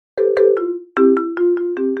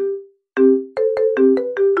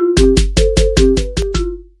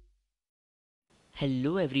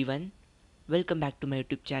Hello everyone, welcome back to my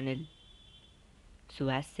YouTube channel. So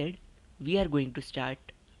as said, we are going to start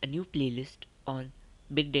a new playlist on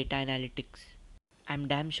big data analytics. I'm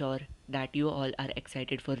damn sure that you all are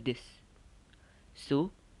excited for this.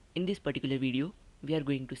 So in this particular video, we are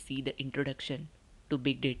going to see the introduction to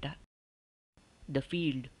big data. The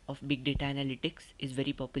field of big data analytics is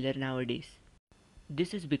very popular nowadays.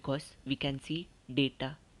 This is because we can see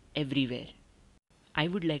data everywhere. I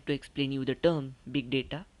would like to explain you the term big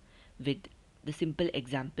data with the simple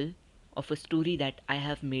example of a story that I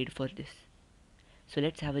have made for this. So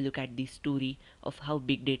let's have a look at the story of how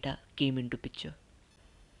big data came into picture.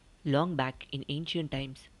 Long back in ancient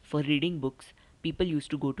times, for reading books, people used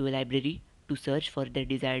to go to a library to search for their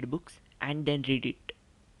desired books and then read it.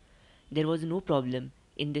 There was no problem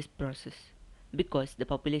in this process because the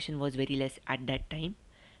population was very less at that time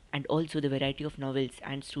and also the variety of novels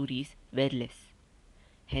and stories were less.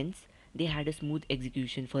 Hence, they had a smooth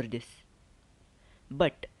execution for this.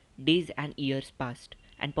 But days and years passed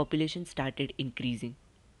and population started increasing.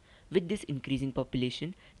 With this increasing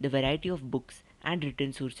population, the variety of books and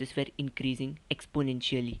written sources were increasing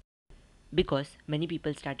exponentially because many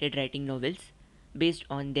people started writing novels based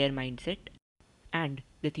on their mindset and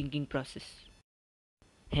the thinking process.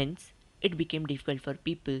 Hence, it became difficult for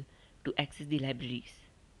people to access the libraries,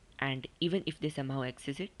 and even if they somehow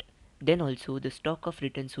access it, then also the stock of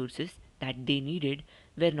written sources that they needed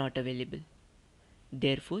were not available.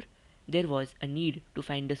 Therefore, there was a need to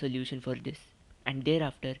find a solution for this, and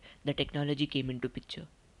thereafter the technology came into picture.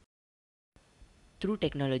 Through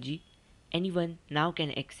technology, anyone now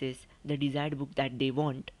can access the desired book that they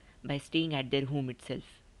want by staying at their home itself.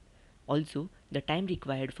 Also, the time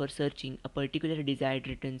required for searching a particular desired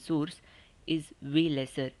written source is way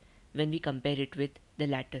lesser when we compare it with the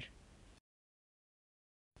latter.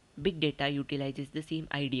 Big data utilizes the same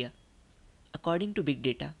idea. According to big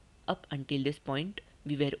data, up until this point,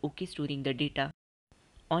 we were okay storing the data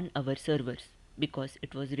on our servers because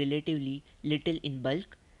it was relatively little in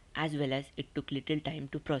bulk as well as it took little time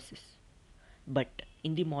to process. But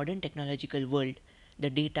in the modern technological world, the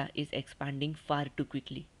data is expanding far too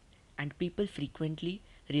quickly and people frequently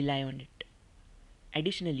rely on it.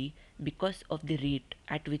 Additionally, because of the rate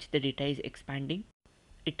at which the data is expanding,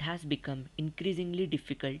 it has become increasingly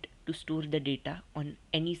difficult to store the data on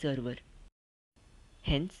any server.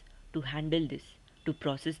 Hence, to handle this, to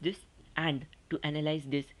process this, and to analyze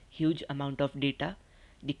this huge amount of data,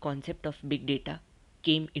 the concept of big data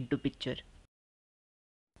came into picture.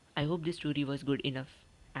 I hope this story was good enough,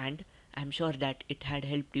 and I'm sure that it had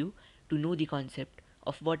helped you to know the concept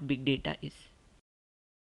of what big data is.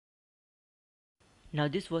 Now,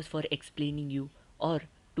 this was for explaining you or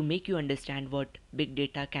to make you understand what big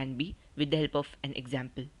data can be with the help of an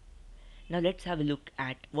example. Now, let's have a look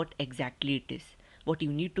at what exactly it is, what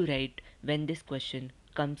you need to write when this question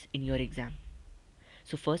comes in your exam.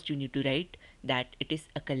 So, first, you need to write that it is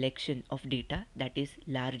a collection of data that is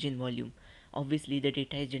large in volume. Obviously, the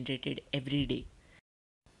data is generated every day.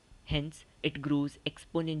 Hence, it grows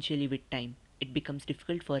exponentially with time. It becomes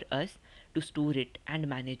difficult for us to store it and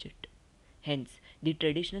manage it. Hence, the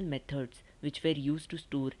traditional methods which were used to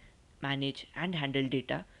store, manage, and handle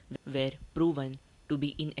data were proven to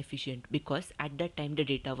be inefficient because at that time the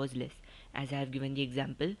data was less. As I have given the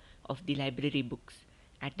example of the library books.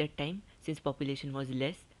 At that time, since population was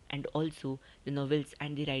less and also the novels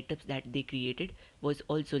and the write-ups that they created was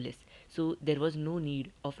also less. So there was no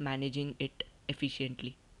need of managing it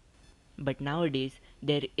efficiently. But nowadays,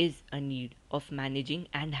 there is a need of managing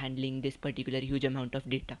and handling this particular huge amount of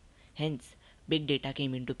data. Hence, big data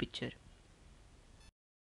came into picture.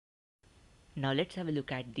 Now let's have a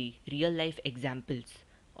look at the real life examples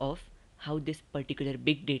of how this particular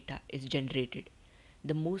big data is generated.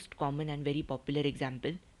 The most common and very popular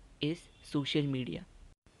example is social media.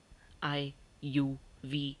 I, you,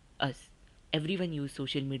 we, us. Everyone use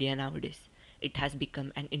social media nowadays. It has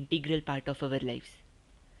become an integral part of our lives.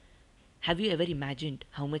 Have you ever imagined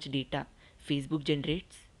how much data Facebook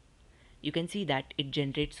generates? You can see that it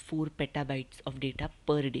generates 4 petabytes of data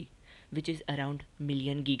per day, which is around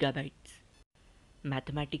million gigabytes.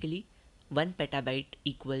 Mathematically, 1 petabyte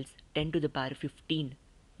equals 10 to the power 15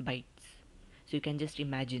 bytes. So you can just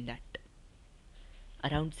imagine that.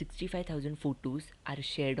 Around 65,000 photos are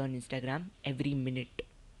shared on Instagram every minute.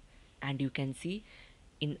 And you can see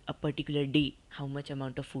in a particular day how much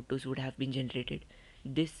amount of photos would have been generated.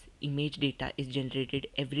 This image data is generated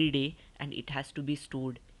every day and it has to be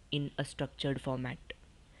stored in a structured format.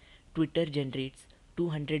 Twitter generates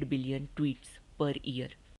 200 billion tweets per year.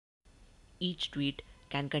 Each tweet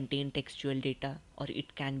can contain textual data or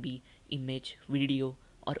it can be image, video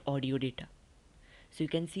or audio data. So you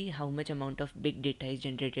can see how much amount of big data is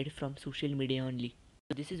generated from social media only.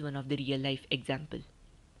 So this is one of the real life example.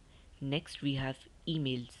 Next we have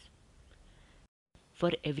emails.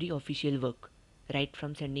 For every official work, right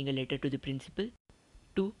from sending a letter to the principal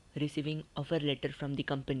to receiving offer letter from the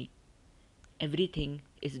company, everything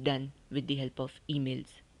is done with the help of emails.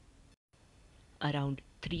 Around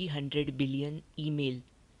 300 billion email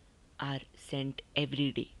are sent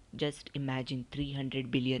every day. Just imagine 300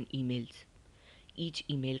 billion emails. Each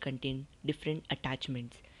email contains different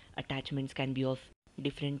attachments. Attachments can be of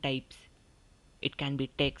different types. It can be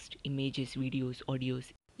text, images, videos,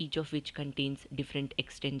 audios, each of which contains different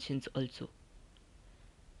extensions also.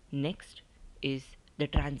 Next is the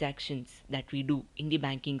transactions that we do in the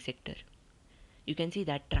banking sector. You can see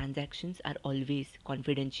that transactions are always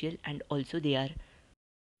confidential and also they are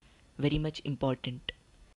very much important.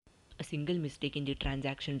 A single mistake in the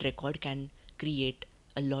transaction record can create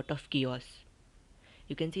a lot of chaos.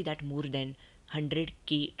 You can see that more than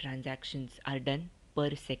 100k transactions are done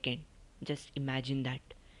per second. Just imagine that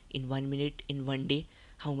in 1 minute, in one day,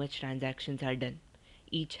 how much transactions are done.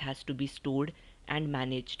 Each has to be stored and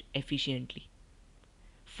managed efficiently.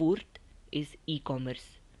 Fourth is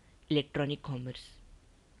e-commerce, electronic commerce,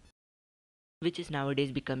 which is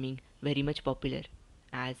nowadays becoming very much popular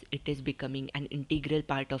as it is becoming an integral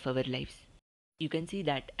part of our lives. You can see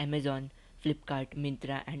that Amazon, Flipkart,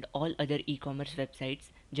 Myntra and all other e-commerce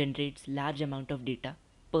websites generates large amount of data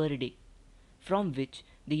per day from which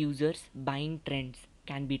the user's buying trends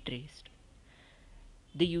can be traced.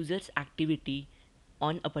 The user's activity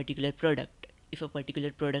on a particular product. If a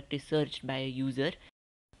particular product is searched by a user,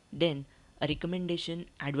 then a recommendation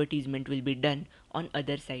advertisement will be done on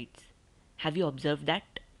other sites. Have you observed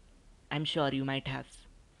that? I'm sure you might have.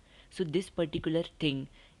 So this particular thing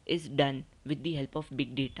is done with the help of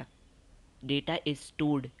big data. Data is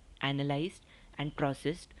stored, analyzed and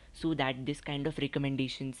processed so that this kind of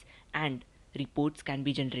recommendations and reports can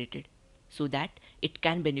be generated so that it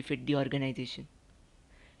can benefit the organization.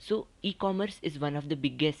 So e-commerce is one of the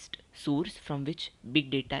biggest source from which big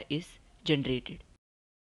data is generated.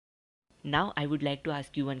 Now I would like to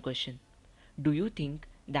ask you one question. Do you think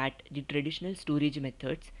that the traditional storage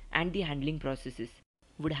methods and the handling processes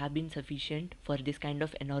would have been sufficient for this kind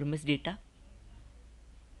of enormous data?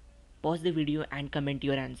 Pause the video and comment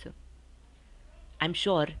your answer. I'm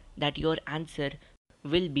sure that your answer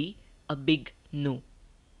will be a big no.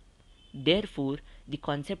 Therefore, the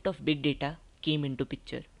concept of big data came into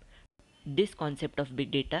picture. This concept of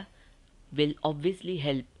big data will obviously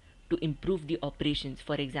help to improve the operations,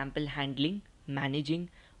 for example, handling, managing,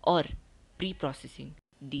 or pre processing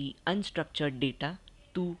the unstructured data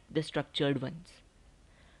to the structured ones.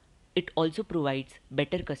 It also provides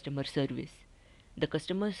better customer service. The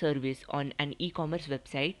customer service on an e commerce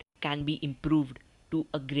website can be improved to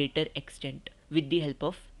a greater extent with the help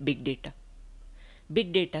of big data.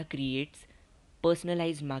 Big data creates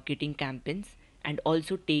personalized marketing campaigns and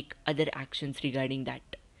also take other actions regarding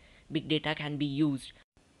that. Big data can be used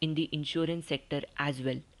in the insurance sector as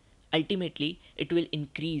well. Ultimately, it will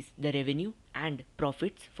increase the revenue and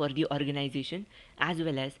profits for the organization as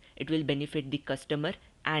well as it will benefit the customer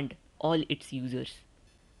and all its users.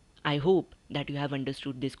 I hope that you have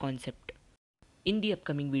understood this concept. In the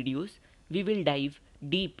upcoming videos, we will dive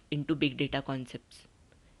deep into big data concepts.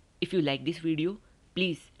 If you like this video,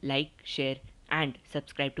 please like, share and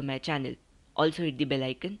subscribe to my channel. Also hit the bell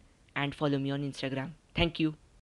icon and follow me on Instagram. Thank you.